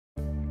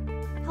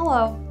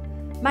Hello,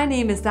 my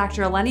name is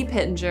Dr. Eleni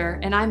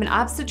Pittenger, and I'm an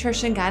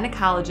obstetrician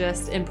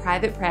gynecologist in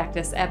private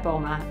practice at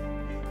Beaumont.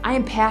 I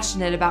am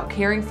passionate about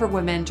caring for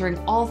women during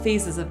all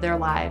phases of their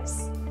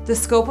lives. The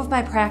scope of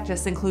my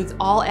practice includes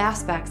all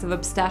aspects of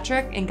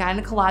obstetric and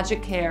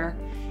gynecologic care,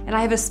 and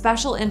I have a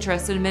special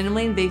interest in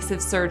minimally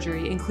invasive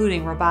surgery,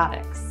 including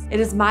robotics. It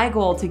is my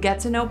goal to get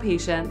to know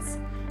patients,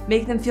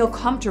 make them feel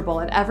comfortable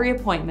at every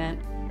appointment,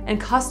 and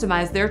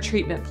customize their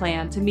treatment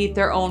plan to meet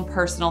their own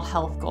personal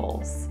health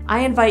goals. I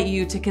invite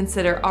you to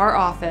consider our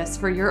office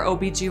for your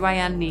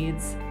OB-GYN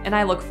needs, and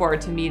I look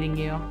forward to meeting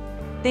you.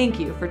 Thank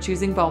you for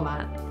choosing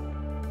Beaumont.